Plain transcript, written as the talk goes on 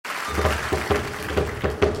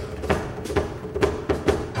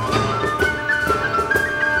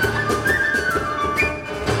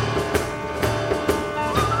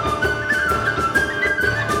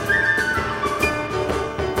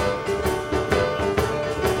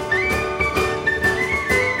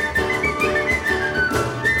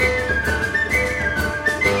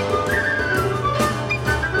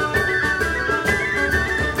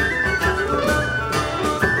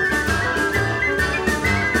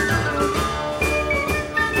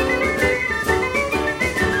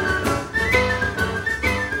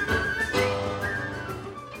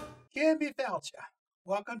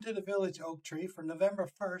welcome to the Village Oak Tree for November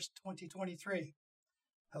 1st, 2023.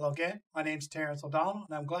 Hello again, my name's Terrence O'Donnell,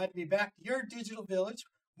 and I'm glad to be back to your digital village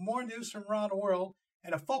with more news from around the world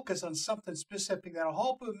and a focus on something specific that'll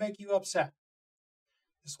hopefully make you upset.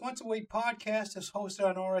 This once-a-week podcast is hosted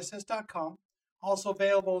on RSS.com, also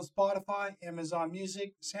available on Spotify, Amazon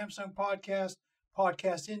Music, Samsung Podcast,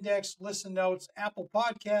 Podcast Index, Listen Notes, Apple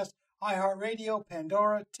Podcast, iHeartRadio,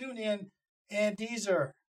 Pandora, TuneIn, and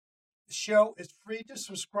Deezer. The show is free to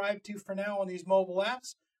subscribe to for now on these mobile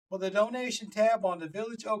apps with a donation tab on the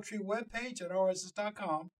Village Oak Tree webpage at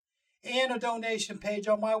RSS.com and a donation page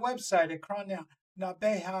on my website at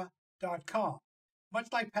cronnabeha.com, much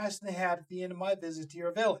like passing the hat at the end of my visit to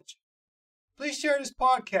your village. Please share this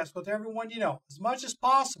podcast with everyone you know as much as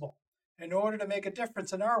possible in order to make a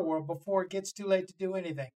difference in our world before it gets too late to do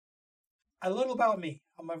anything. A little about me.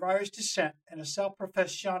 I'm of Irish descent and a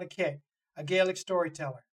self-professed Sean Keg, a Gaelic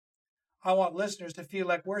storyteller. I want listeners to feel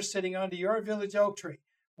like we're sitting under your village oak tree,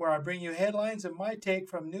 where I bring you headlines and my take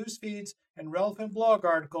from news feeds and relevant blog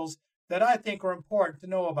articles that I think are important to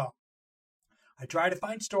know about. I try to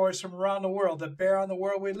find stories from around the world that bear on the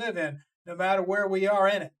world we live in, no matter where we are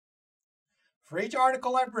in it. For each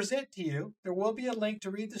article I present to you, there will be a link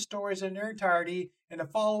to read the stories in their entirety in the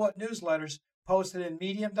follow-up newsletters posted in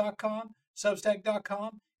Medium.com,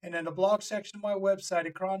 Substack.com, and in the blog section of my website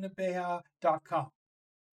at cronnabeha.com.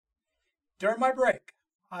 During my break,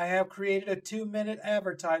 I have created a 2-minute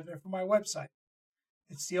advertisement for my website.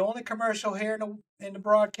 It's the only commercial here in the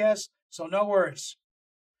broadcast, so no worries.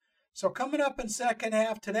 So coming up in second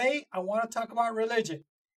half today, I want to talk about religion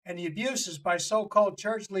and the abuses by so-called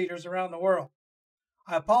church leaders around the world.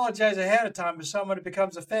 I apologize ahead of time if someone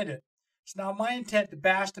becomes offended. It's not my intent to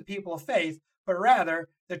bash the people of faith, but rather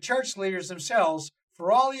the church leaders themselves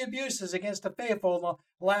for all the abuses against the faithful in the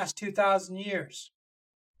last 2,000 years.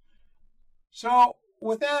 So,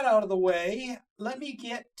 with that out of the way, let me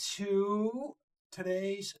get to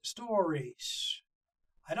today's stories.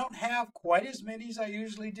 I don't have quite as many as I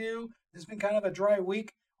usually do. It's been kind of a dry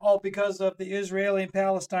week, all because of the Israeli and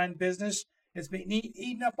Palestine business. It's been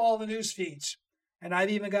eating up all the news feeds, and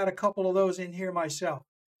I've even got a couple of those in here myself.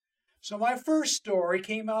 So my first story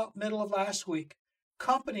came out middle of last week.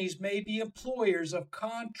 Companies may be employers of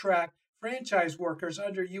contract franchise workers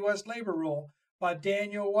under U.S. labor rule by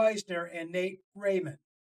Daniel Weisner and Nate Raymond.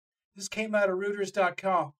 This came out of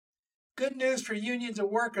Reuters.com. Good news for unions and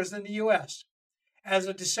workers in the U.S. As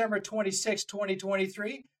of December 26,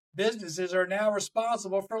 2023, businesses are now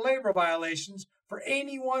responsible for labor violations for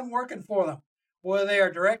anyone working for them, whether they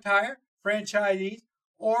are direct hire, franchisees,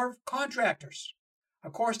 or contractors.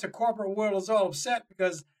 Of course, the corporate world is all upset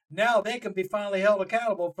because now they can be finally held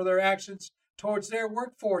accountable for their actions towards their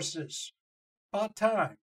workforces. About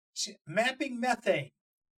time. Mapping methane.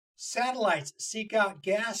 Satellites seek out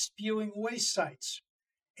gas-spewing waste sites.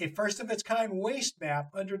 A first-of-its-kind waste map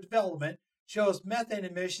under development shows methane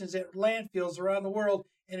emissions at landfills around the world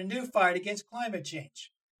in a new fight against climate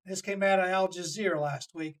change. This came out of Al Jazeera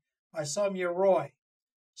last week by Soumya Roy.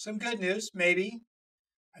 Some good news, maybe.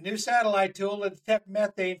 A new satellite tool to detect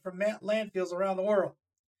methane from landfills around the world.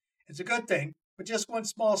 It's a good thing, but just one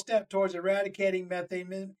small step towards eradicating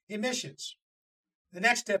methane emissions. The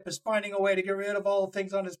next step is finding a way to get rid of all the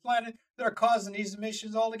things on this planet that are causing these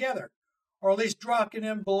emissions altogether, or at least dropping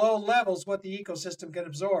them below levels what the ecosystem can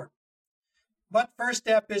absorb. But first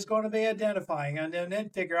step is going to be identifying and then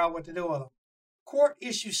figure out what to do with them. Court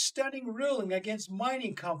issues stunning ruling against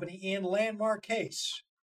mining company in landmark case.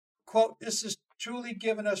 Quote, this has truly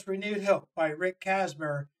given us renewed hope by Rick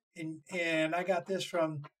Kasmer, and I got this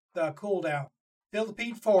from the Cool Down.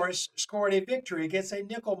 Philippine Forests scored a victory against a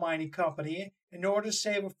nickel mining company in order to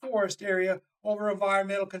save a forest area over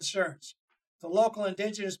environmental concerns. The local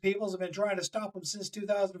indigenous peoples have been trying to stop them since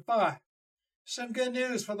 2005. Some good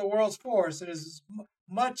news for the world's forest that is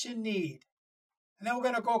much in need. And then we're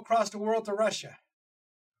going to go across the world to Russia.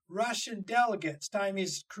 Russian delegates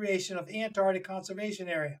stymies creation of Antarctic Conservation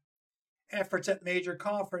Area. Efforts at major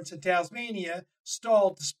conference in Tasmania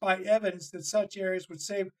stalled despite evidence that such areas would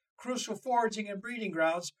save crucial foraging and breeding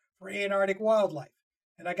grounds for Antarctic wildlife.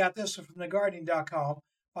 And I got this one from TheGuardian.com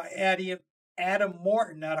by Adam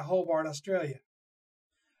Morton out of Hobart, Australia.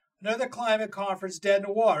 Another climate conference dead in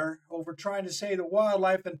the water over trying to save the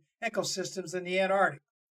wildlife and ecosystems in the Antarctic.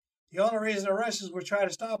 The only reason the Russians would try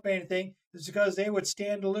to stop anything is because they would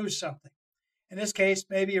stand to lose something. In this case,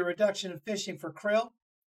 maybe a reduction in fishing for krill.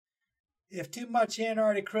 If too much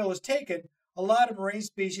Antarctic krill is taken, a lot of marine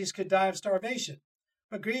species could die of starvation.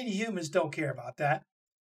 But greedy humans don't care about that.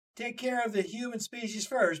 Take care of the human species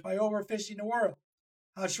first by overfishing the world.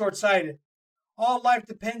 How short-sighted. All life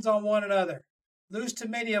depends on one another. lose too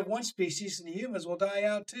many of one species and humans will die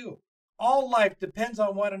out too. All life depends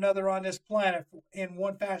on one another on this planet in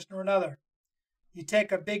one fashion or another. You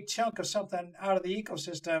take a big chunk of something out of the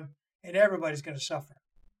ecosystem and everybody's going to suffer.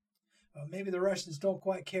 Well, maybe the Russians don't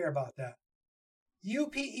quite care about that.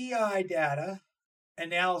 UPEI data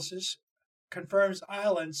analysis confirms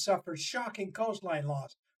islands suffered shocking coastline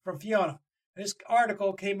loss from Fiona. This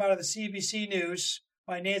article came out of the CBC News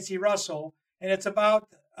by Nancy Russell, and it's about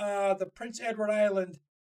the Prince Edward Island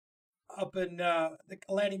up in the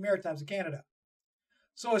Atlantic Maritimes of Canada.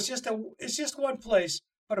 So it's just one place,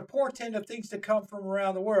 but a portent of things to come from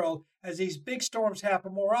around the world as these big storms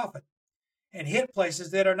happen more often and hit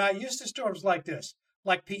places that are not used to storms like this,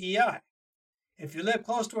 like PEI. If you live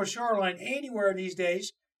close to a shoreline anywhere these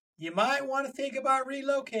days, you might want to think about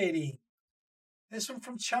relocating. This one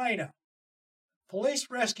from China. Police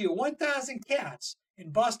rescue 1,000 cats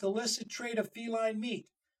and bust illicit trade of feline meat.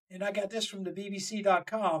 And I got this from the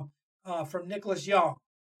BBC.com from Nicholas Young.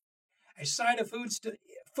 A sign of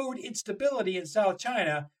food instability in South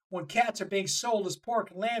China when cats are being sold as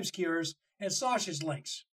pork and lamb skewers and sausage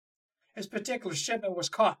links. This particular shipment was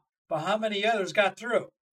caught, but how many others got through?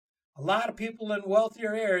 A lot of people in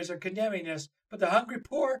wealthier areas are condemning this, but the hungry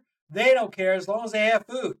poor, they don't care as long as they have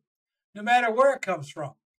food, no matter where it comes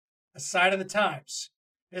from. A sign of the times.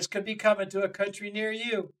 This could be coming to a country near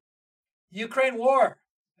you. Ukraine war.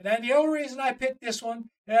 And then the only reason I picked this one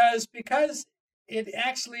is because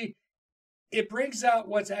it brings out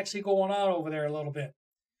what's actually going on over there a little bit.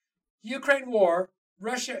 Ukraine war,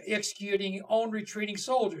 Russia executing own retreating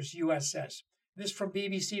soldiers, U.S. says. This is from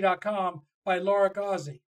BBC.com by Laura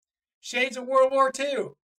Ghazi. Shades of World War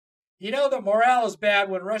II. You know that morale is bad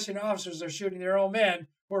when Russian officers are shooting their own men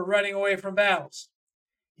who are running away from battles.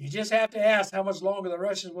 You just have to ask how much longer the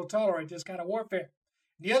Russians will tolerate this kind of warfare.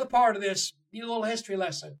 The other part of this, a little history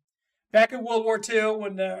lesson. Back in World War II,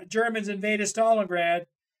 when the Germans invaded Stalingrad,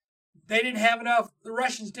 the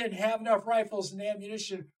Russians didn't have enough rifles and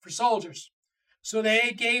ammunition for soldiers. So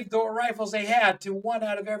they gave the rifles they had to one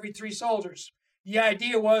out of every 3 soldiers. The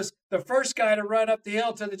idea was the first guy to run up the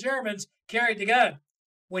hill to the Germans carried the gun.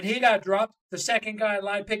 When he got dropped, the second guy in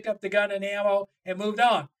line picked up the gun and ammo and moved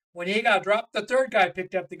on. When he got dropped, the third guy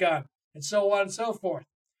picked up the gun, and so on and so forth.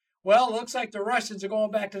 Well, it looks like the Russians are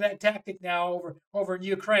going back to that tactic now over in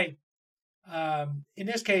Ukraine. In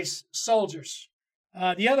this case, soldiers.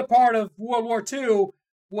 The other part of World War II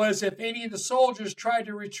was if any of the soldiers tried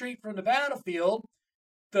to retreat from the battlefield,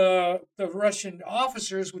 the Russian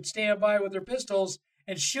officers would stand by with their pistols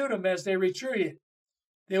and shoot them as they retreated.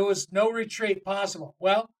 There was no retreat possible.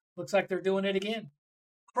 Well, looks like they're doing it again.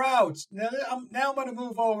 Crowds. Now I'm going to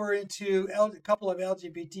move over into a couple of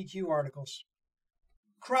LGBTQ articles.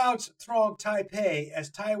 Crowds throng Taipei as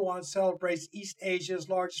Taiwan celebrates East Asia's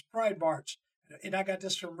largest Pride March. And I got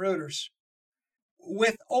this from Reuters.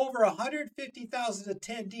 With over 150,000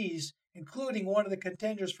 attendees, including one of the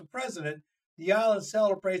contenders for president, the island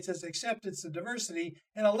celebrates its acceptance of diversity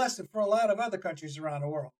and a lesson for a lot of other countries around the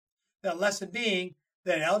world. That lesson being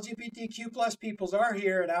that LGBTQ plus peoples are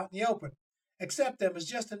here and out in the open. Accept them as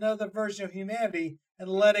just another version of humanity and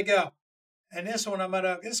let it go. And this one,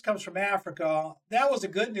 this comes from Africa. That was a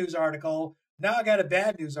good news article. Now I got a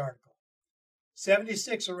bad news article.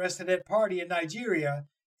 76 arrested at party in Nigeria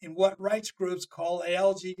in what rights groups call a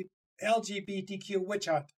LGBTQ witch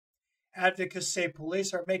hunt. Advocates say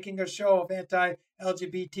police are making a show of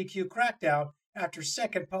anti-LGBTQ crackdown after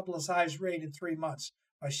second publicized raid in 3 months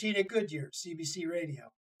by Sheena Goodyear, CBC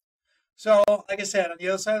Radio. So, like I said, on the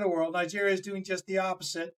other side of the world, Nigeria is doing just the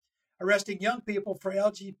opposite, arresting young people for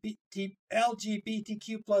LGBTQ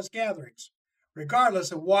plus gatherings,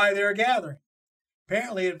 regardless of why they're gathering.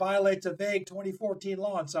 Apparently, it violates a vague 2014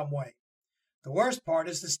 law in some way. The worst part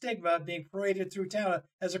is the stigma of being paraded through town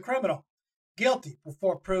as a criminal, guilty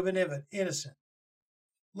before proven innocent.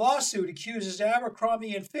 Lawsuit accuses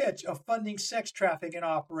Abercrombie and Fitch of funding sex trafficking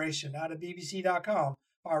operation out of BBC.com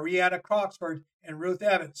by Rihanna Croxford and Ruth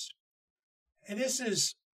Evans. And this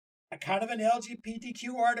is a kind of an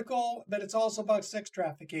LGBTQ article, but it's also about sex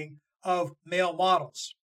trafficking of male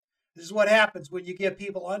models. This is what happens when you give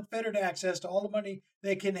people unfettered access to all the money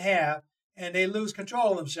they can have and they lose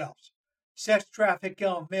control of themselves. Sex trafficking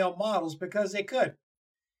of male models because they could,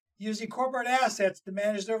 using corporate assets to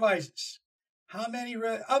manage their vices. How many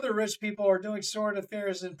other rich people are doing sordid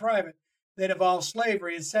affairs in private that involve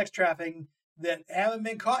slavery and sex trafficking that haven't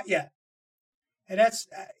been caught yet? And that's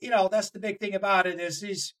the big thing about it is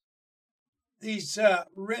these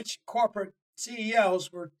rich corporate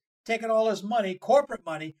CEOs were taking all this money, corporate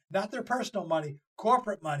money, not their personal money,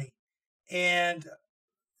 corporate money, and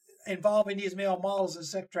involving these male models in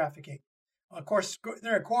sex trafficking. Of course,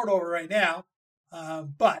 they're in court over right now,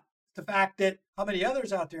 but the fact that how many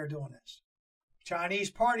others out there are doing this? Chinese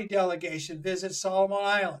party delegation visits Solomon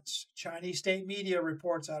Islands. Chinese state media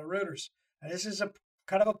reports out of Reuters. And this is a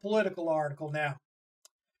kind of a political article now.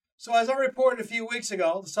 So as I reported a few weeks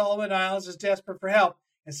ago, the Solomon Islands is desperate for help.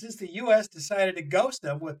 And since the U.S. decided to ghost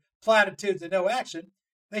them with platitudes and no action,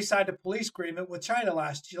 they signed a police agreement with China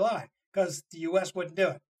last July because the U.S. wouldn't do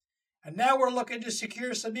it. And now we're looking to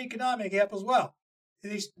secure some economic help as well.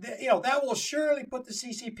 That will surely put the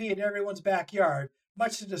CCP in everyone's backyard,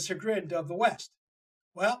 much to the chagrin of the West.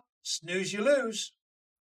 Well, snooze you lose.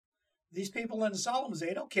 These people in the Solomons,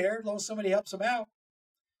 they don't care as long as somebody helps them out.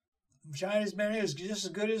 China's money is just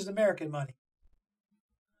as good as American money.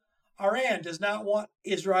 Iran does not want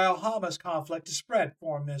Israel-Hamas conflict to spread,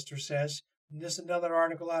 Foreign Minister says. And this is another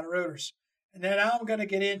article out of Reuters. And then I'm going to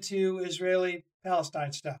get into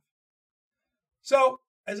Israeli-Palestine stuff. So,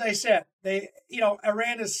 as I said,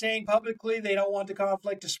 Iran is saying publicly they don't want the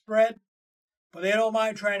conflict to spread, but they don't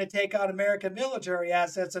mind trying to take out American military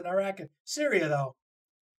assets in Iraq and Syria, though.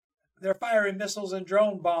 They're firing missiles and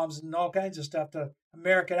drone bombs and all kinds of stuff to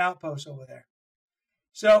American outposts over there.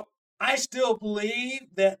 So, I still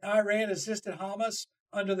believe that Iran assisted Hamas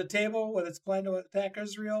under the table with its plan to attack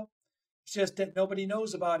Israel. It's just that nobody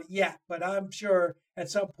knows about it yet, but I'm sure at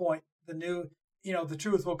some point the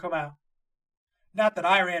truth will come out. Not that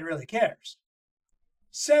Iran really cares.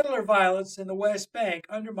 Settler violence in the West Bank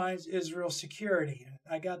undermines Israel's security.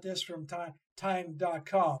 I got this from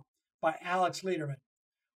Time.com by Alex Lederman.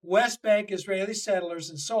 West Bank Israeli settlers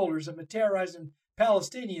and soldiers have been terrorizing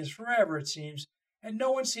Palestinians forever, it seems, and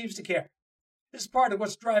no one seems to care. This is part of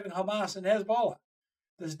what's driving Hamas and Hezbollah.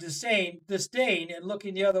 This disdain and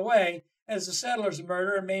looking the other way as the settlers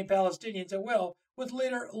murder and maim Palestinians at will with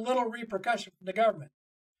little repercussion from the government.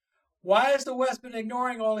 Why has the West been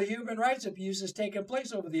ignoring all the human rights abuses taking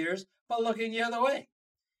place over the years but looking the other way?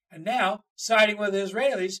 And now siding with the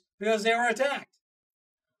Israelis because they were attacked.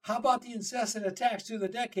 How about the incessant attacks through the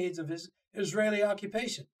decades of Israeli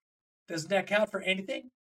occupation? Doesn't that count for anything?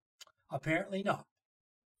 Apparently not.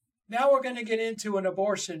 Now we're going to get into an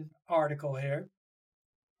abortion article here.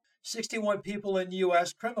 61 people in the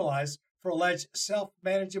U.S. criminalized for alleged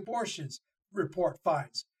self-managed abortions, report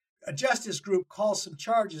finds. A justice group calls some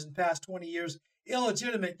charges in the past 20 years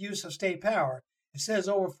illegitimate use of state power. It says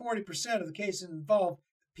over 40% of the cases involve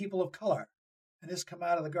people of color. And this come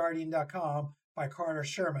out of theguardian.com by Carter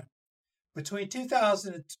Sherman. Between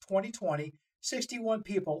 2000 and 2020, 61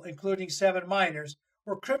 people, including 7 minors,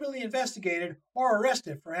 were criminally investigated or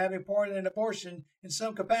arrested for having part in an abortion in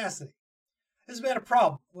some capacity. This has been a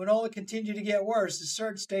problem. It will only continue to get worse as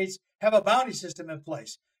certain states have a bounty system in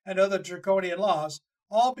place and other draconian laws,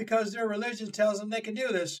 all because their religion tells them they can do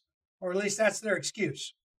this, or at least that's their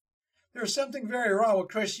excuse. There is something very wrong with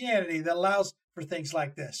Christianity that allows for things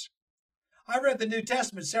like this. I read the New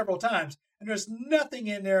Testament several times, and there's nothing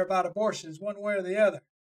in there about abortions one way or the other.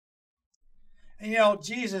 And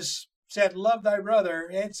Jesus said, love thy brother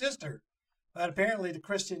and sister. But apparently the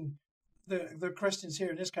Christians here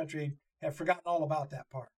in this country have forgotten all about that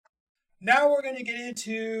part. Now we're going to get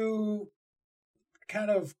into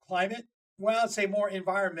kind of climate. Well, I'd say more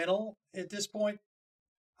environmental at this point.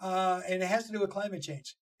 And it has to do with climate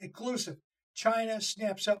change. Inclusive. China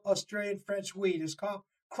snaps up Australian French wheat as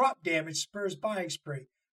crop damage spurs buying spree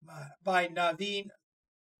by Naveen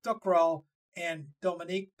Thukral and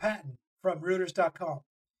Dominique Patton from Reuters.com.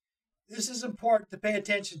 This is important to pay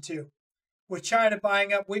attention to. With China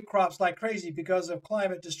buying up wheat crops like crazy because of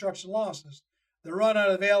climate destruction losses, the run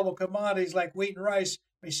on available commodities like wheat and rice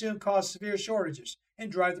may soon cause severe shortages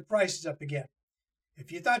and drive the prices up again.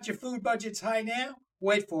 If you thought your food budget's high now,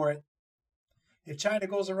 wait for it. If China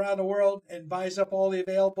goes around the world and buys up all the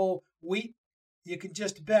available wheat, you can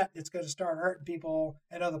just bet it's going to start hurting people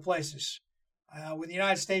in other places. With the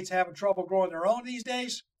United States having trouble growing their own these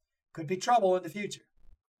days, could be trouble in the future.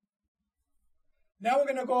 Now we're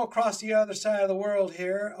going to go across the other side of the world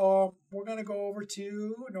here. We're going to go over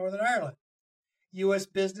to Northern Ireland. U.S.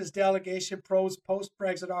 business delegation probes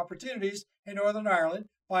post-Brexit opportunities in Northern Ireland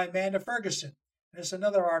by Amanda Ferguson. This is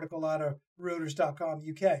another article out of Reuters.com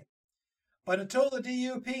UK. But until the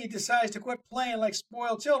DUP decides to quit playing like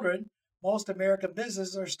spoiled children, most American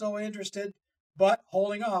businesses are still interested, but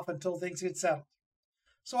holding off until things get settled.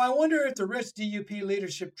 So I wonder if the rich DUP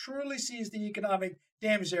leadership truly sees the economic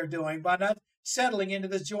damage they're doing by not settling into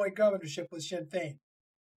this joint governorship with Sinn Féin.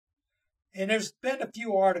 And there's been a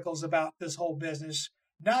few articles about this whole business,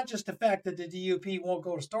 not just the fact that the DUP won't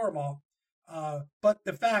go to Stormont, but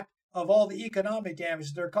the fact of all the economic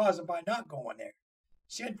damage they're causing by not going there.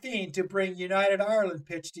 Sinn Féin to bring United Ireland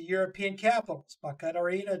pitch to European capitals by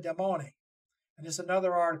Caterina Demone. And this is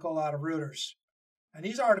another article out of Reuters. And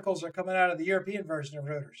these articles are coming out of the European version of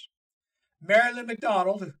Reuters. Marilyn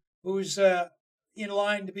McDonald, who's in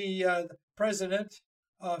line to be the president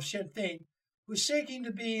of Sinn Féin, who's seeking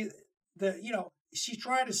to be she's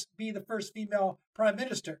trying to be the first female prime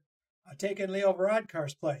minister, taking Leo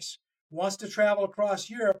Varadkar's place. Wants to travel across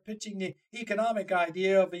Europe, pitching the economic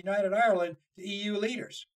idea of a United Ireland to EU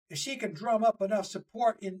leaders. If she can drum up enough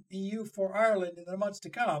support in the EU for Ireland in the months to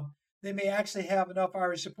come, they may actually have enough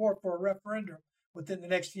Irish support for a referendum within the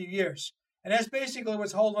next few years. And that's basically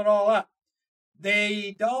what's holding it all up.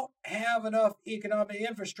 They don't have enough economic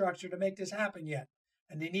infrastructure to make this happen yet,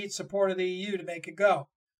 and they need support of the EU to make it go.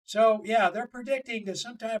 So, yeah, they're predicting that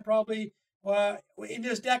sometime probably in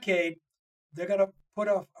this decade, they're going to put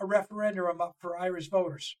a referendum up for Irish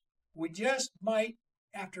voters. We just might,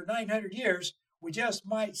 after 900 years, we just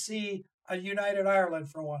might see a united Ireland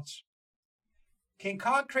for once. Can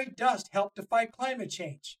concrete dust help to fight climate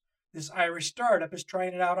change? This Irish startup is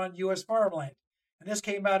trying it out on U.S. farmland. And this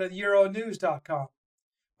came out of Euronews.com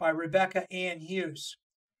by Rebecca Ann Hughes.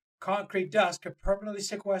 Concrete dust could permanently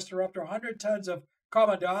sequester up to 100 tons of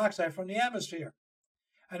carbon dioxide from the atmosphere.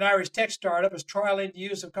 An Irish tech startup is trialing the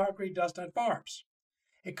use of concrete dust on farms.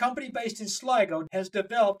 A company based in Sligo has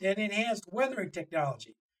developed an enhanced weathering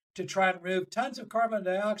technology to try to remove tons of carbon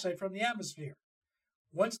dioxide from the atmosphere.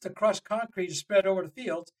 Once the crushed concrete is spread over the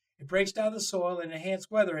fields, it breaks down the soil and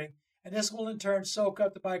enhances weathering, and this will in turn soak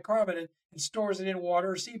up the bicarbonate and stores it in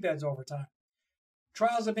water or seabeds over time.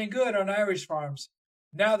 Trials have been good on Irish farms.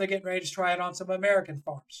 Now they're getting ready to try it on some American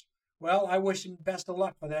farms. Well, I wish them best of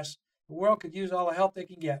luck for this. The world could use all the help they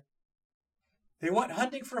can get. They went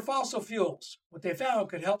hunting for fossil fuels. What they found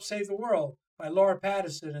could help save the world, by Laura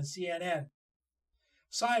Patterson and CNN.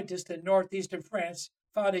 Scientists in northeastern France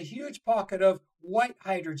found a huge pocket of white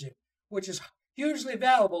hydrogen, which is hugely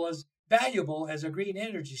valuable as a green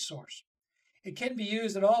energy source. It can be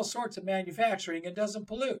used in all sorts of manufacturing and doesn't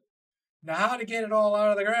pollute. Now, how to get it all out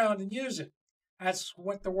of the ground and use it? That's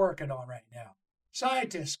what they're working on right now.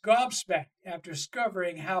 Scientists gobsmacked after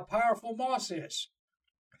discovering how powerful moss is.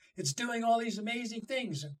 It's doing all these amazing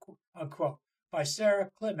things, unquote, by Sarah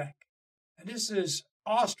Klimek. And this is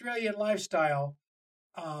Australian Lifestyle.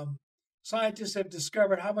 Scientists have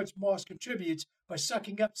discovered how much moss contributes by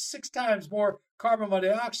sucking up 6 times more carbon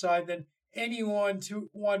dioxide than any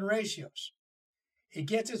 1-to-1 ratios. It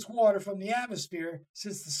gets its water from the atmosphere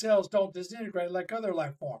since the cells don't disintegrate like other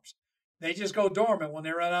life forms. They just go dormant when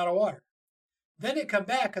they run out of water. Then they come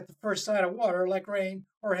back at the first sign of water like rain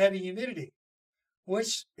or heavy humidity.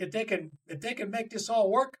 Which, if they can make this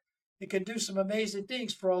all work, it can do some amazing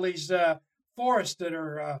things for all these forests that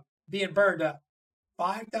are being burned up.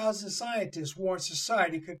 5,000 scientists warn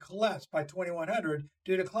society could collapse by 2100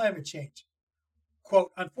 due to climate change.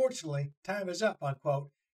 Quote, unfortunately, time is up,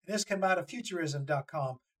 unquote. And this came out of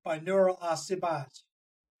Futurism.com by Nurul Al-Sibaj.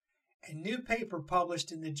 A new paper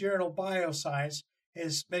published in the journal Bioscience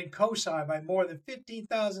has been co-signed by more than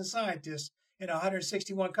 15,000 scientists in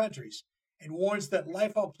 161 countries and warns that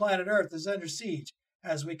life on planet Earth is under siege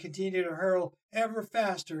as we continue to hurl ever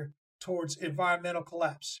faster towards environmental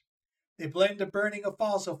collapse. They blame the burning of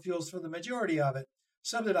fossil fuels for the majority of it,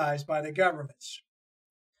 subsidized by the governments.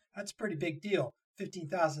 That's a pretty big deal,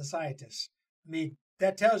 15,000 scientists. I mean,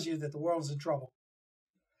 that tells you that the world is in trouble.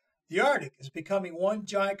 The Arctic is becoming one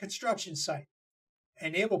giant construction site. A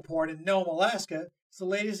naval port in Nome, Alaska is the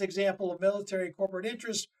latest example of military and corporate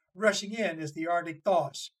interests rushing in as the Arctic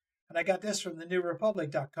thaws. And I got this from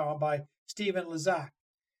thenewrepublic.com by Stephen Lezak.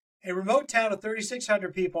 A remote town of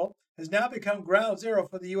 3,600 people has now become ground zero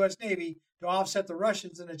for the U.S. Navy to offset the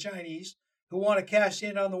Russians and the Chinese who want to cash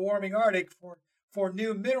in on the warming Arctic for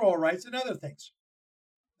new mineral rights and other things.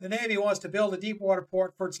 The Navy wants to build a deep-water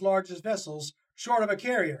port for its largest vessels, short of a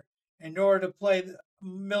carrier, in order to play the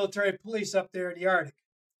military police up there in the Arctic.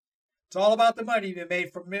 It's all about the money to be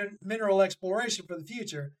made from mineral exploration for the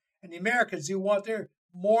future, and the Americans who want their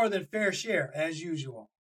more than fair share, as usual.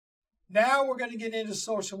 Now we're going to get into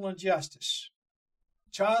social injustice.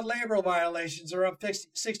 Child labor violations are up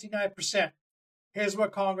 69%. Here's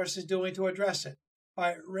what Congress is doing to address it,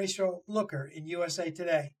 by Rachel Looker in USA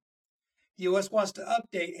Today. The U.S. wants to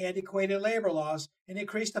update antiquated labor laws and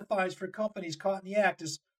increase the fines for companies caught in the act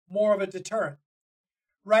as more of a deterrent.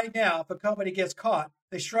 Right now, if a company gets caught,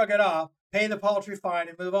 they shrug it off, pay the paltry fine,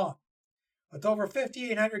 and move on. With over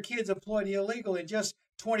 5,800 kids employed illegally in just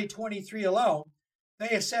 2023 alone, they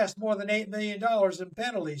assessed more than $8 million in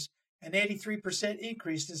penalties, an 83%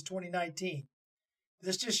 increase since 2019.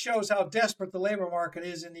 This just shows how desperate the labor market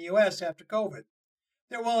is in the U.S. after COVID.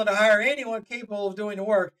 They're willing to hire anyone capable of doing the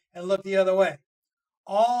work and look the other way,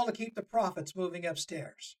 all to keep the profits moving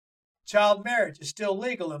upstairs. Child marriage is still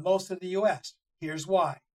legal in most of the U.S. Here's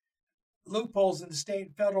why. Loopholes in the state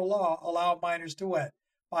and federal law allow minors to wed,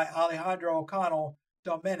 by Alejandro O'Connell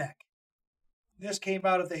Domenech. This came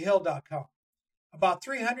out of thehill.com. About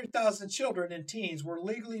 300,000 children and teens were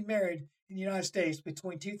legally married in the United States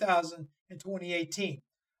between 2000 and 2018,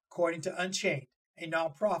 according to Unchained, a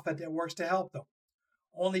nonprofit that works to help them.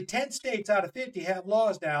 Only 10 states out of 50 have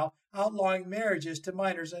laws now outlawing marriages to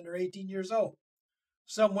minors under 18 years old.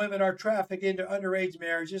 Some women are trafficked into underage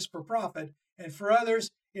marriages for profit, and for others,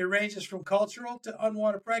 it ranges from cultural to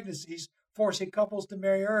unwanted pregnancies, forcing couples to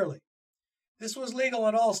marry early. This was legal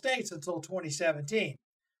in all states until 2017.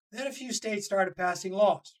 Then a few states started passing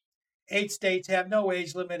laws. 8 states have no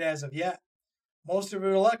age limit as of yet. Most of the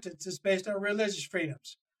reluctance is based on religious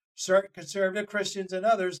freedoms. Certain conservative Christians and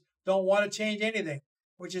others don't want to change anything,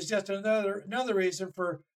 which is just another reason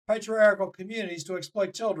for patriarchal communities to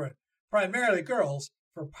exploit children, primarily girls,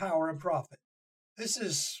 for power and profit. This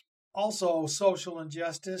is also social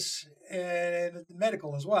injustice and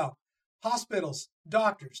medical as well. Hospitals,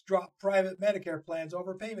 doctors drop private Medicare plans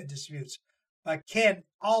over payment disputes, by Ken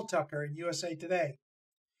Altucker in USA Today.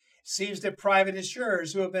 It seems that private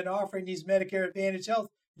insurers who have been offering these Medicare Advantage health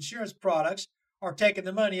insurance products are taking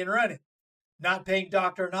the money and running, not paying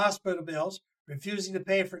doctor and hospital bills, refusing to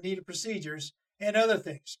pay for needed procedures, and other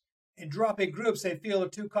things, and dropping groups they feel are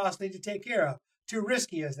too costly to take care of, too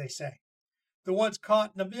risky, as they say. The ones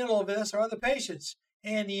caught in the middle of this are the patients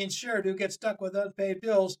and the insured who get stuck with unpaid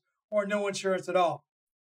bills or no insurance at all.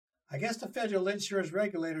 I guess the federal insurance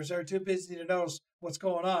regulators are too busy to notice what's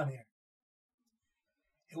going on here.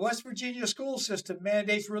 A West Virginia school system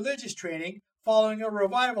mandates religious training following a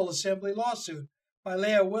revival assembly lawsuit by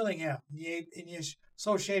Leah Willingham in the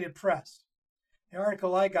Associated Press. The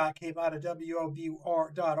article I got came out of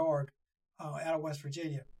WOB.org out of West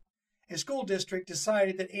Virginia. A school district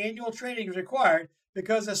decided that annual training is required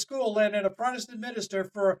because a school let in a Protestant minister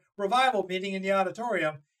for a revival meeting in the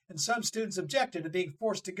auditorium, and some students objected to being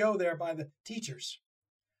forced to go there by the teachers.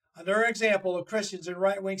 Another example of Christians in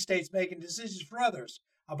right-wing states making decisions for others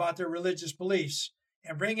about their religious beliefs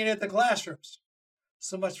and bringing it to classrooms.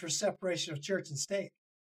 So much for separation of church and state.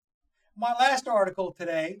 My last article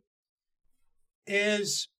today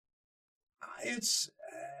is it's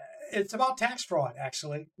about tax fraud,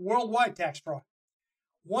 actually, worldwide tax fraud.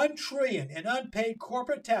 $1 trillion in unpaid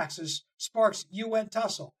corporate taxes sparks UN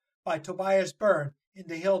tussle, by Tobias Byrne in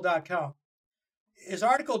thehill.com. His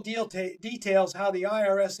article details how the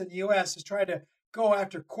IRS in the U.S. is trying to go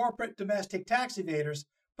after corporate domestic tax evaders,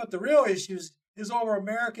 but the real issue is over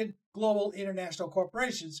American, global, international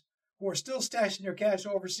corporations who are still stashing their cash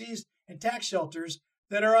overseas in tax shelters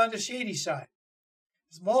that are on the shady side.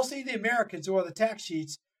 It's mostly the Americans who are the tax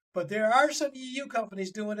cheats, but there are some EU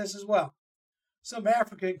companies doing this as well. Some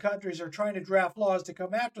African countries are trying to draft laws to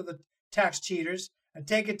come after the tax cheaters and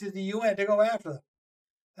take it to the UN to go after them.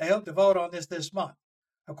 They hope to vote on this month.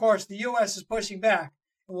 Of course, the U.S. is pushing back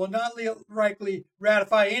and will not likely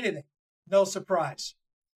ratify anything. No surprise.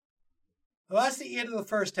 Well, that's the end of the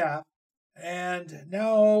first half. And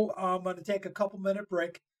now I'm going to take a couple-minute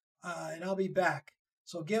break, and I'll be back.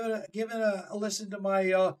 So give it a listen to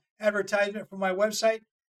my advertisement from my website,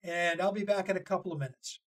 and I'll be back in a couple of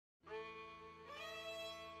minutes.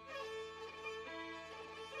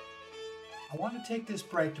 I want to take this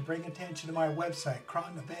break to bring attention to my website,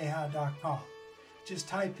 cronnabeha.com. Just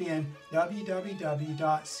type in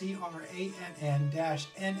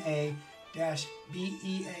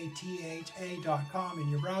www.cranna-beata.com in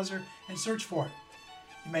your browser and search for it.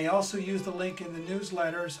 You may also use the link in the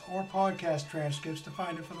newsletters or podcast transcripts to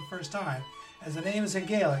find it for the first time, as the name is in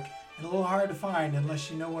Gaelic and a little hard to find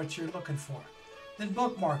unless you know what you're looking for. Then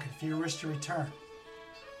bookmark it for your wish to return.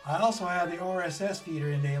 I also have the RSS feeder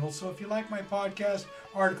enabled, so if you like my podcast,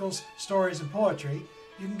 articles, stories, and poetry,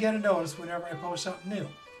 you can get a notice whenever I post something new.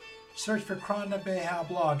 Search for Cranna Beha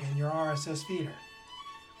blog in your RSS feeder.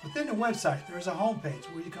 Within the website, there is a homepage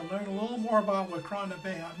where you can learn a little more about what Cranna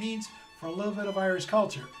Beha means for a little bit of Irish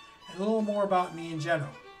culture, and a little more about me in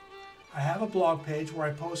general. I have a blog page where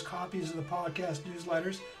I post copies of the podcast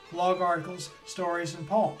newsletters, blog articles, stories, and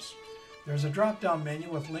poems. There's a drop-down menu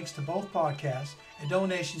with links to both podcasts, a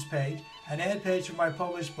donations page, an ad page for my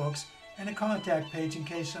published books, and a contact page in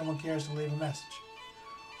case someone cares to leave a message.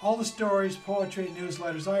 All the stories, poetry, and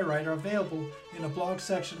newsletters I write are available in the blog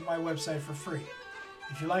section of my website for free.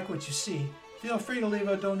 If you like what you see, feel free to leave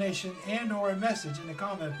a donation and or a message in the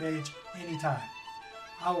comment page anytime.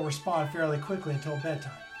 I will respond fairly quickly until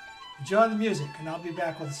bedtime. Enjoy the music, and I'll be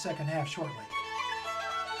back with the second half shortly.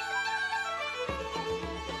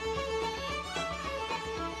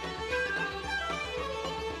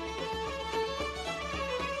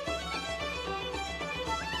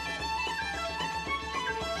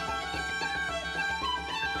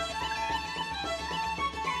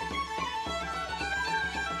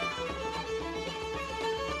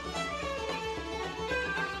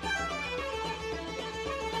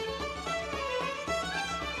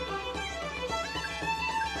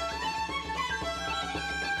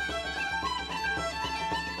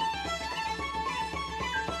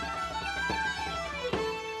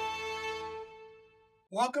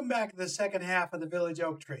 Welcome back to the second half of the Village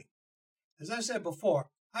Oak Tree. As I said before,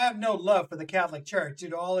 I have no love for the Catholic Church due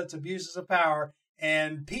to all its abuses of power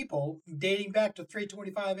and people dating back to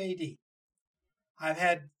 325 AD. I've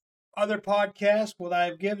had other podcasts where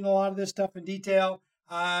I've given a lot of this stuff in detail.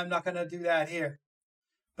 I'm not going to do that here.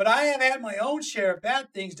 But I have had my own share of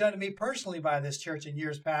bad things done to me personally by this church in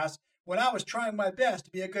years past when I was trying my best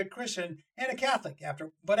to be a good Christian and a Catholic.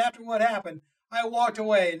 But after what happened, I walked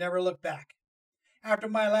away and never looked back. After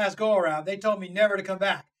my last go-around, they told me never to come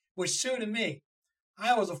back, which suited me.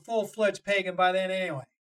 I was a full-fledged pagan by then anyway.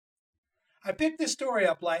 I picked this story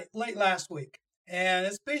up late last week, and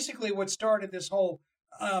it's basically what started this whole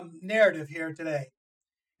narrative here today.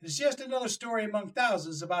 It's just another story among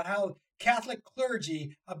thousands about how Catholic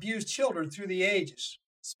clergy abused children through the ages.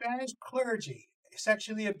 Spanish clergy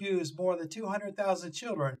sexually abused more than 200,000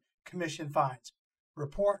 children, commission finds.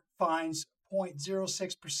 Report finds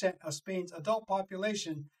 0.06% of Spain's adult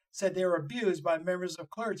population said they were abused by members of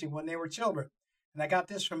clergy when they were children. And I got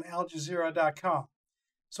this from AlJazeera.com.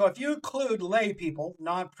 So if you include lay people,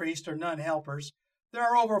 non-priest or nun-helpers, there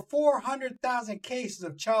are over 400,000 cases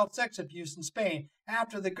of child sex abuse in Spain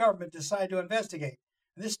after the government decided to investigate.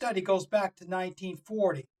 And this study goes back to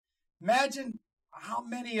 1940. Imagine how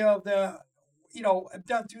many of the, have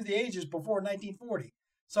done through the ages before 1940.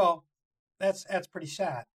 So that's pretty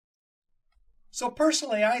sad. So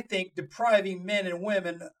personally, I think depriving men and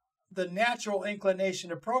women the natural inclination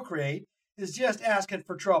to procreate is just asking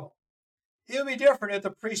for trouble. It would be different if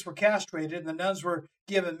the priests were castrated and the nuns were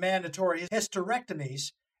given mandatory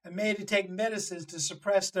hysterectomies and made to take medicines to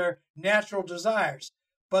suppress their natural desires.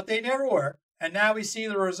 But they never were, and now we see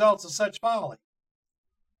the results of such folly.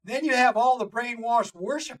 Then you have all the brainwashed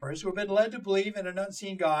worshippers who have been led to believe in an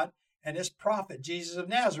unseen God and his prophet, Jesus of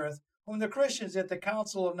Nazareth, whom the Christians at the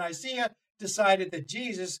Council of Nicaea decided that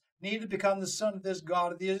Jesus needed to become the son of this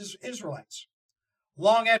God of the Israelites,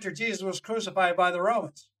 long after Jesus was crucified by the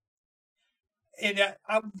Romans. And,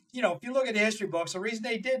 if you look at the history books, the reason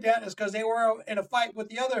they did that is because they were in a fight with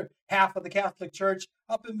the other half of the Catholic Church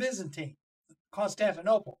up in Byzantine,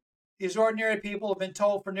 Constantinople. These ordinary people have been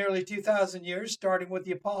told for nearly 2,000 years, starting with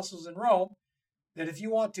the apostles in Rome, that if you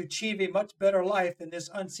want to achieve a much better life in this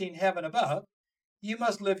unseen heaven above, you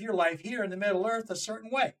must live your life here in the Middle Earth a certain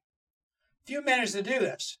way. Few manage to do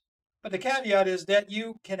this, but the caveat is that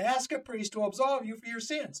you can ask a priest to absolve you for your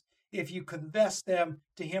sins if you confess them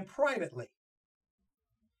to him privately.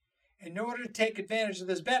 In order to take advantage of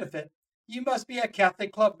this benefit, you must be a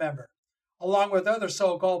Catholic club member, along with other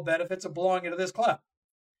so-called benefits of belonging to this club.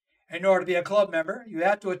 In order to be a club member, you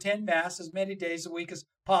have to attend Mass as many days a week as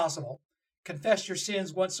possible, confess your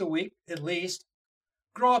sins once a week at least,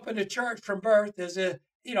 grow up in the church from birth as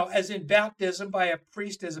in baptism by a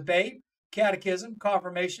priest as a babe, catechism,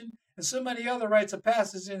 confirmation, and so many other rites of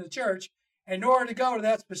passage in the church in order to go to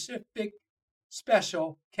that specific,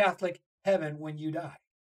 special Catholic heaven when you die.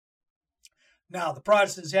 Now, the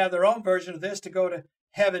Protestants have their own version of this to go to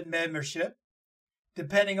heaven membership.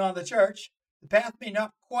 Depending on the church, the path may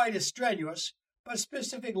not quite as strenuous, but a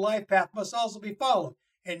specific life path must also be followed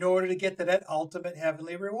in order to get to that ultimate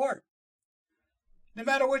heavenly reward. No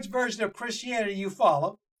matter which version of Christianity you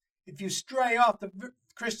follow, if you stray off the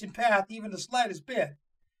Christian path even the slightest bit,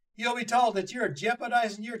 you'll be told that you're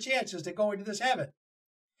jeopardizing your chances to go into this heaven.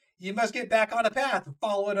 You must get back on the path and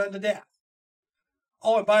follow it unto death.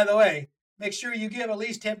 Oh, and by the way, make sure you give at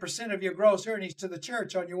least 10% of your gross earnings to the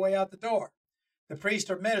church on your way out the door. The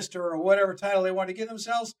priest or minister or whatever title they want to give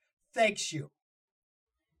themselves thanks you.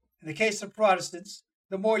 In the case of Protestants,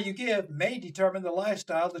 the more you give may determine the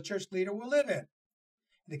lifestyle the church leader will live in. In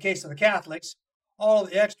the case of the Catholics, all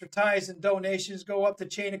of the extra tithes and donations go up the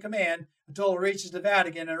chain of command until it reaches the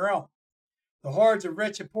Vatican in Rome. The hordes of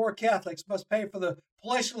rich and poor Catholics must pay for the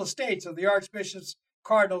palatial estates of the archbishops,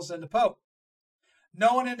 cardinals, and the Pope.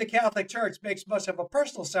 No one in the Catholic Church makes much of a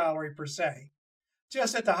personal salary per se,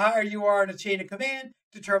 just that the higher you are in the chain of command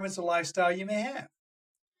determines the lifestyle you may have.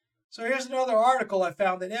 So here's another article I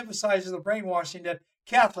found that emphasizes the brainwashing that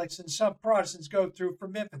Catholics and some Protestants go through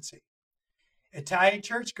from infancy. Italian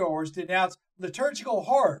churchgoers denounced liturgical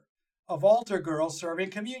horror of altar girls serving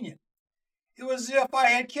communion. It was as if I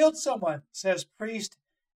had killed someone, says priest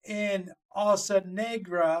in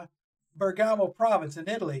Ossanegra, Bergamo province in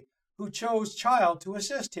Italy, who chose child to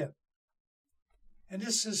assist him. And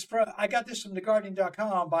this is I got this from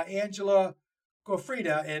theguardian.com by Angela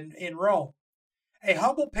Goffrida in Rome. A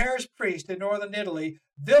humble parish priest in northern Italy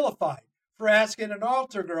vilified for asking an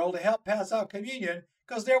altar girl to help pass out communion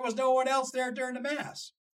because there was no one else there during the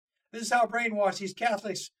Mass. This is how brainwashed these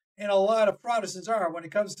Catholics and a lot of Protestants are when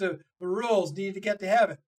it comes to the rules needed to get to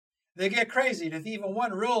heaven. They get crazy if even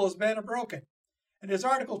one rule has been broken. And this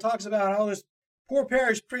article talks about how this poor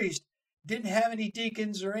parish priest didn't have any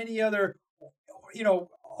deacons or any other,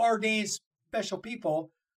 ordained special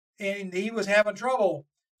people, and he was having trouble.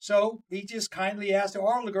 So he just kindly asked the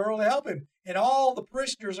altar girl to help him. And all the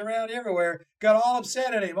parishioners around everywhere got all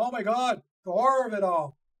upset at him. Oh my God, the horror of it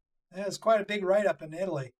all. That's quite a big write-up in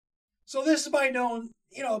Italy. So this is by no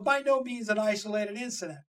means an isolated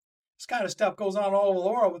incident. This kind of stuff goes on all over the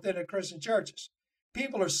world within the Christian churches.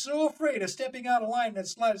 People are so afraid of stepping out of line in the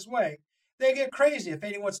slightest way, they get crazy if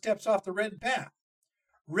anyone steps off the written path.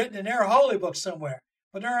 Written in their holy book somewhere,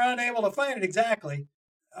 but they're unable to find it exactly.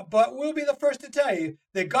 But we'll be the first to tell you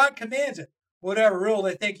that God commands it, whatever rule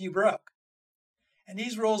they think you broke. And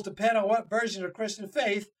these rules depend on what version of Christian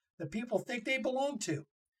faith the people think they belong to.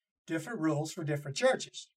 Different rules for different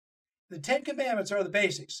churches. The 10 Commandments are the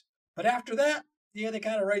basics, but after that, they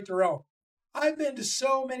kind of write their own. I've been to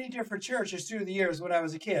so many different churches through the years when I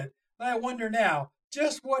was a kid that I wonder now,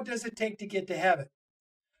 just what does it take to get to heaven?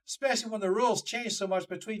 Especially when the rules change so much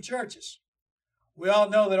between churches. We all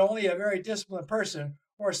know that only a very disciplined person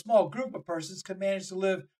or a small group of persons can manage to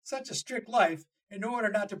live such a strict life in order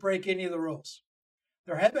not to break any of the rules.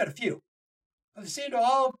 There have been a few, but they seem to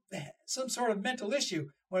all have some sort of mental issue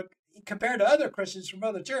when compared to other Christians from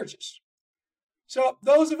other churches. So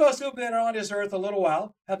those of us who have been on this earth a little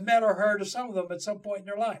while have met or heard of some of them at some point in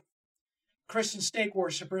their life. Christian stake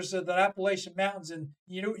worshippers of the Appalachian Mountains in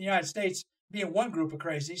the United States being one group of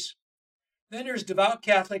crazies. Then there's devout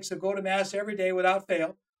Catholics who go to Mass every day without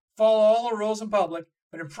fail, follow all the rules in public,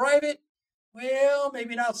 but in private, well,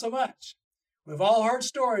 maybe not so much. We've all heard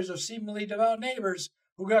stories of seemingly devout neighbors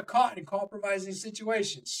who got caught in compromising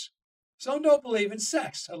situations. Some don't believe in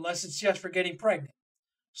sex unless it's just for getting pregnant.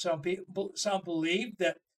 Some believe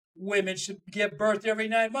that women should give birth every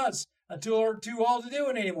 9 months until they're too old to do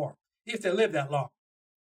it anymore, if they live that long.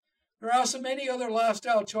 There are so many other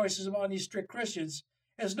lifestyle choices among these strict Christians,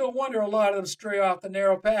 it's no wonder a lot of them stray off the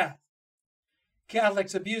narrow path.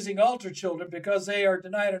 Catholics abusing altar children because they are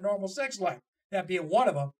denied a normal sex life, that being one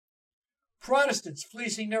of them. Protestants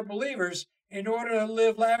fleecing their believers in order to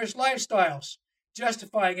live lavish lifestyles,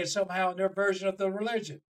 justifying it somehow in their version of the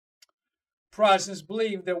religion. Protestants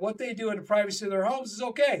believe that what they do in the privacy of their homes is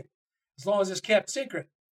okay, as long as it's kept secret.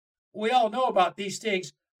 We all know about these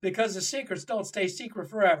things because the secrets don't stay secret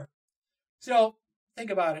forever. So, think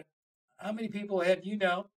about it. How many people have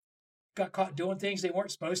got caught doing things they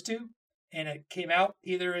weren't supposed to, and it came out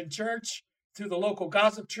either in church, through the local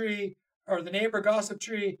gossip tree, or the neighbor gossip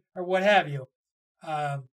tree, or what have you?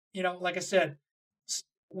 Like I said,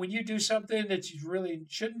 when you do something that you really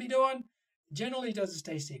shouldn't be doing, generally doesn't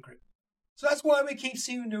stay secret. So that's why we keep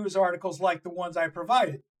seeing news articles like the ones I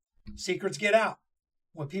provided. Secrets get out.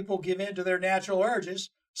 When people give in to their natural urges,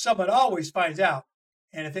 someone always finds out.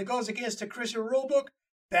 And if it goes against the Christian rulebook,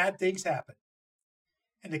 bad things happen.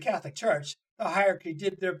 In the Catholic Church, the hierarchy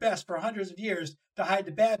did their best for hundreds of years to hide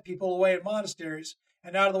the bad people away in monasteries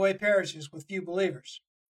and out-of-the-way parishes with few believers.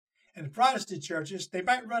 In the Protestant churches, they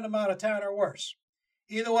might run them out of town or worse.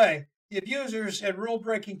 Either way, the abusers and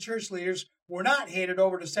rule-breaking church leaders were not handed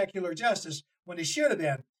over to secular justice when they should have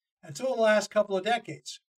been until the last couple of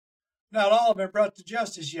decades. Not all have been brought to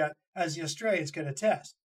justice yet, as the Australians can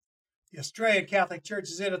attest. The Australian Catholic Church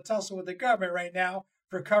is in a tussle with the government right now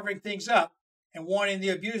for covering things up and wanting the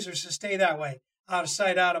abusers to stay that way, out of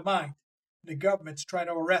sight, out of mind. The government's trying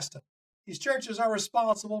to arrest them. These churches are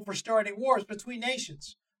responsible for starting wars between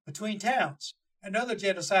nations, between towns, and other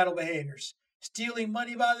genocidal behaviors, stealing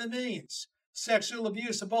money by the millions, sexual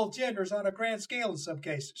abuse of both genders on a grand scale in some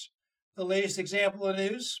cases. The latest example in the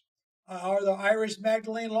news are the Irish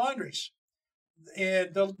Magdalene laundries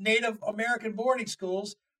and the Native American boarding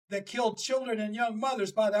schools that killed children and young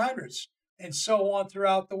mothers by the hundreds, and so on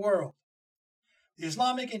throughout the world. The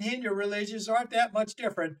Islamic and Hindu religions aren't that much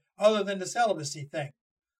different other than the celibacy thing.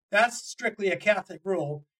 That's strictly a Catholic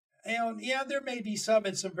rule. And yeah, there may be some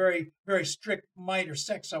in some very, very strict minor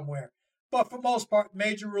sects somewhere. But for most part,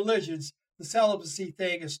 major religions, the celibacy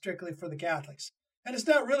thing is strictly for the Catholics. and it's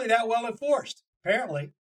not really that well enforced,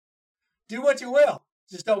 apparently. Do what you will,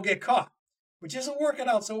 just don't get caught, which isn't working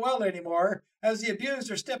out so well anymore as the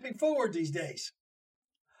abused are stepping forward these days.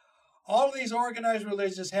 All of these organized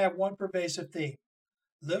religions have one pervasive theme.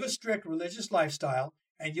 Live a strict religious lifestyle,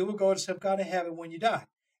 and you will go to some kind of heaven when you die,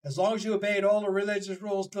 as long as you obeyed all the religious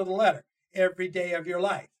rules to the letter every day of your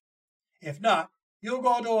life. If not, you'll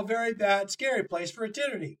go to a very bad, scary place for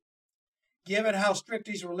eternity. Given how strict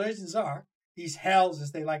these religions are, these hells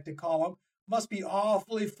as they like to call them, must be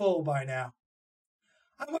awfully full by now.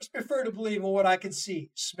 I much prefer to believe in what I can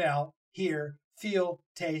see, smell, hear, feel,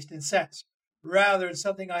 taste, and sense, rather than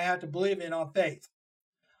something I have to believe in on faith.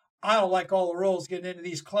 I don't like all the rules getting into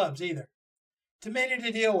these clubs either. Too many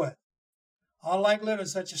to deal with. I don't like living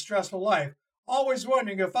such a stressful life, always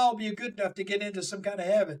wondering if I'll be good enough to get into some kind of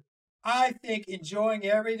heaven. I think enjoying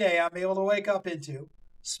every day I'm able to wake up into,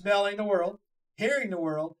 smelling the world, hearing the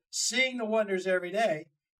world, seeing the wonders every day,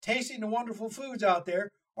 tasting the wonderful foods out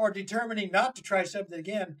there, or determining not to try something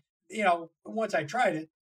again, once I tried it,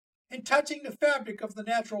 and touching the fabric of the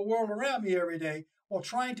natural world around me every day while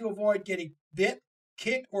trying to avoid getting bit,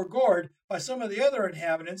 kicked, or gored by some of the other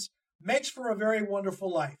inhabitants makes for a very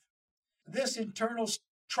wonderful life. This internal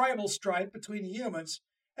tribal strife between the humans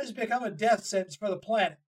has become a death sentence for the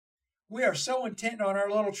planet. We are so intent on our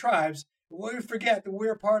little tribes that we forget that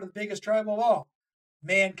we're part of the biggest tribe of all,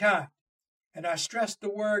 mankind. And I stress the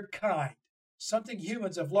word kind, something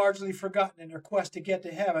humans have largely forgotten in their quest to get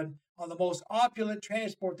to heaven on the most opulent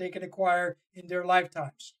transport they can acquire in their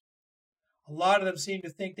lifetimes. A lot of them seem to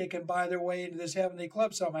think they can buy their way into this heavenly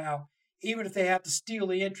club somehow, even if they have to steal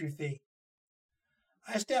the entry fee.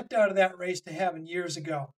 I stepped out of that race to heaven years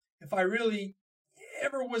ago, if I really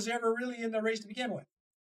was ever really in the race to begin with.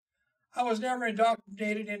 I was never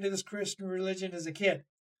indoctrinated into this Christian religion as a kid.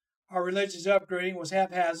 Our religious upbringing was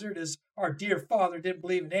haphazard, as our dear father didn't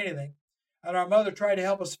believe in anything, and our mother tried to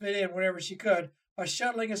help us fit in whenever she could by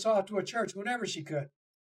shuttling us off to a church whenever she could.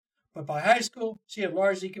 But by high school, she had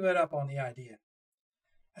largely given up on the idea.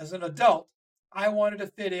 As an adult, I wanted to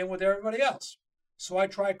fit in with everybody else, so I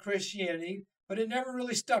tried Christianity, but it never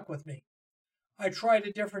really stuck with me. I tried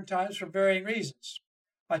at different times for varying reasons.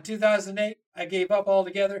 By 2008, I gave up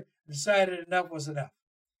altogether and decided enough was enough.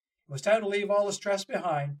 It was time to leave all the stress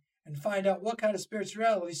behind and find out what kind of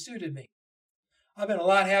spirituality suited me. I've been a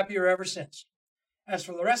lot happier ever since. As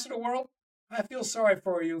for the rest of the world, I feel sorry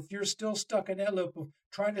for you if you're still stuck in that loop of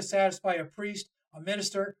trying to satisfy a priest, a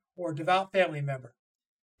minister, or a devout family member.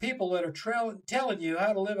 People that are telling you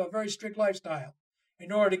how to live a very strict lifestyle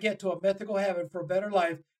in order to get to a mythical heaven for a better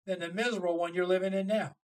life than the miserable one you're living in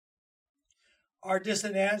now. Our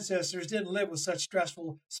distant ancestors didn't live with such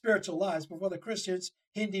stressful spiritual lives before the Christians,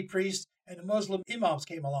 Hindi priests, and the Muslim imams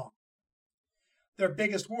came along. Their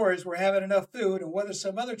biggest worries were having enough food and whether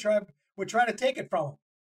some other tribe would try to take it from them.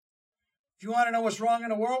 If you want to know what's wrong in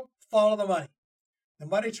the world, follow the money. The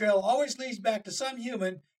money trail always leads back to some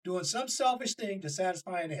human doing some selfish thing to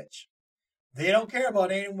satisfy an itch. They don't care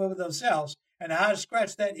about anyone but themselves and how to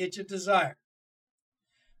scratch that itch of desire.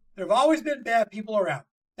 There have always been bad people around.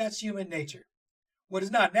 That's human nature. What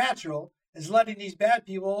is not natural is letting these bad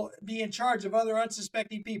people be in charge of other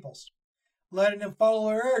unsuspecting peoples, letting them follow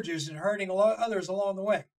their urges and hurting others along the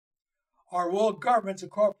way. Our world governments and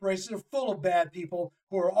corporations are full of bad people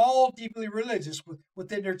who are all deeply religious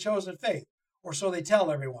within their chosen faith, or so they tell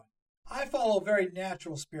everyone. I follow a very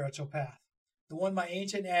natural spiritual path, the one my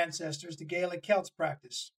ancient ancestors, the Gaelic Celts,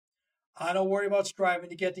 practiced. I don't worry about striving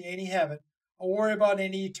to get to any heaven, or worry about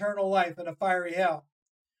any eternal life in a fiery hell.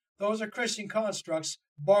 Those are Christian constructs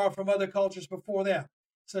borrowed from other cultures before them,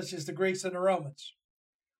 such as the Greeks and the Romans.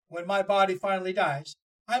 When my body finally dies,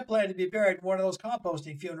 I plan to be buried in one of those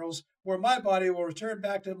composting funerals where my body will return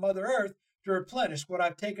back to Mother Earth to replenish what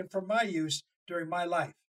I've taken from my use during my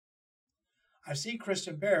life. I've seen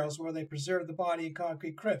Christian burials where they preserve the body in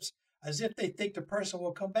concrete crypts, as if they think the person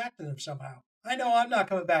will come back to them somehow. I know I'm not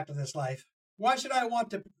coming back to this life. Why should I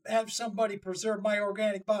want to have somebody preserve my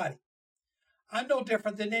organic body? I'm no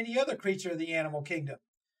different than any other creature of the animal kingdom.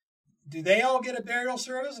 Do they all get a burial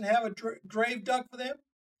service and have a grave dug for them?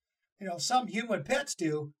 Some human pets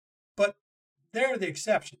do, but they're the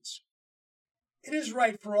exceptions. It is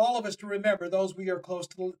right for all of us to remember those we are close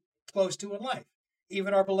to in life,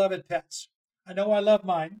 even our beloved pets. I know I love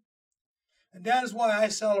mine, and that is why I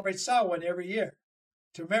celebrate Samhain every year,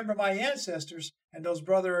 to remember my ancestors and those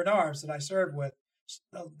brother-in-arms that I served with,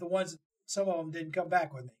 the ones, some of them didn't come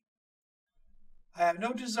back with me. I have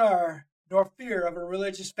no desire nor fear of a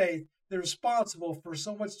religious faith that is responsible for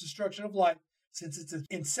so much destruction of life since its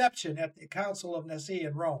inception at the Council of Nicaea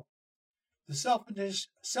in Rome. The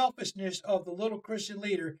selfishness of the little Christian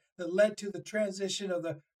leader that led to the transition of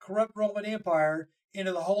the corrupt Roman Empire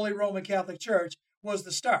into the Holy Roman Catholic Church was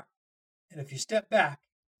the start. And if you step back,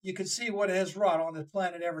 you can see what it has wrought on the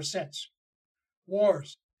planet ever since.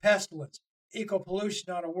 Wars, pestilence,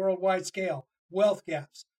 eco-pollution on a worldwide scale, wealth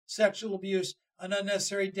gaps, sexual abuse, and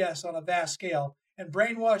unnecessary deaths on a vast scale, and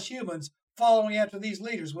brainwashed humans following after these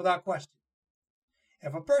leaders without question.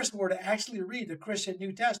 If a person were to actually read the Christian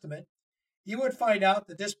New Testament, you would find out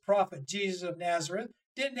that this prophet Jesus of Nazareth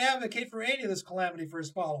didn't advocate for any of this calamity for his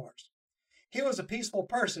followers. He was a peaceful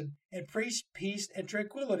person and preached peace and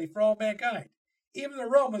tranquility for all mankind, even the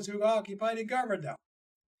Romans who occupied and governed them.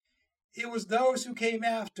 It was those who came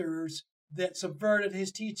after that subverted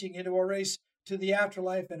his teaching into a race to the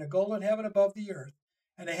afterlife and a golden heaven above the earth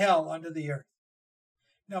and a hell under the earth.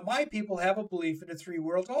 Now, my people have a belief in the three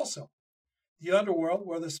worlds also. The underworld,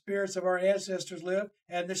 where the spirits of our ancestors live,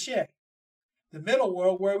 and the Shay. The middle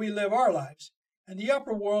world, where we live our lives, and the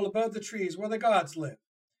upper world above the trees, where the gods live.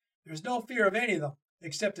 There's no fear of any of them,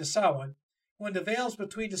 except the Samhain, when the veils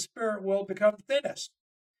between the spirit world become thinnest.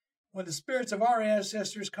 When the spirits of our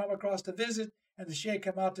ancestors come across to visit, and the Shay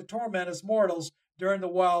come out to torment us mortals during the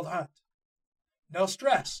wild hunt. No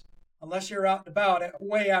stress, unless you're out and about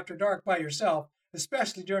way after dark by yourself,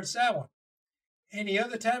 especially during Samhain. Any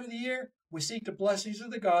other time of the year, we seek the blessings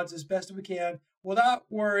of the gods as best we can without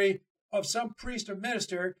worry of some priest or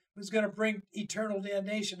minister who's going to bring eternal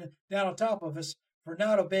damnation down on top of us for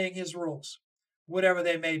not obeying his rules, whatever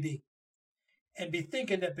they may be. And be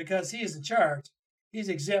thinking that because he is in charge, he's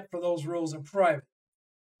exempt for those rules in private.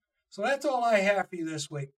 So that's all I have for you this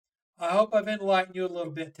week. I hope I've enlightened you a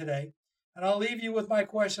little bit today. And I'll leave you with my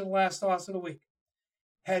question and last thoughts of the week.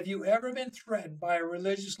 Have you ever been threatened by a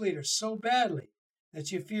religious leader so badly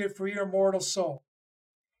that you feared for your mortal soul?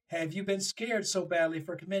 Have you been scared so badly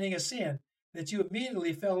for committing a sin that you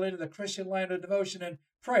immediately fell into the Christian line of devotion and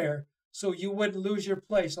prayer so you wouldn't lose your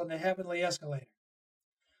place on the heavenly escalator?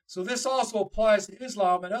 So this also applies to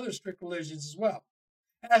Islam and other strict religions as well.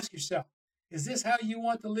 Ask yourself, is this how you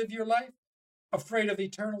want to live your life? Afraid of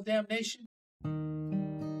eternal damnation?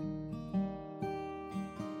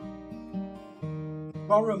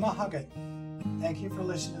 Baru Mahagat. Thank you for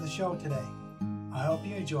listening to the show today. I hope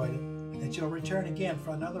you enjoyed it, and that you'll return again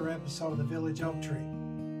for another episode of the Village Oak Tree.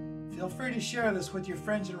 Feel free to share this with your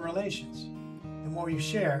friends and relations. The more you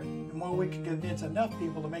share, the more we can convince enough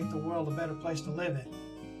people to make the world a better place to live in.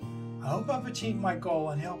 I hope I've achieved my goal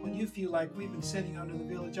in helping you feel like we've been sitting under the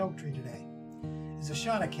Village Oak Tree today. As a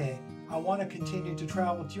Shanachie, I want to continue to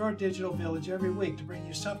travel to your digital village every week to bring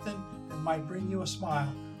you something that might bring you a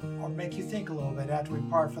smile or make you think a little bit after we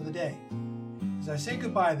part for the day. As I say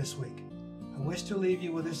goodbye this week, I wish to leave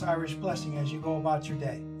you with this Irish blessing as you go about your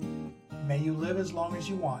day. May you live as long as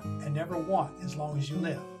you want and never want as long as you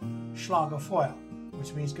live. Slán go fóill,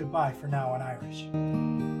 which means goodbye for now in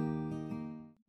Irish.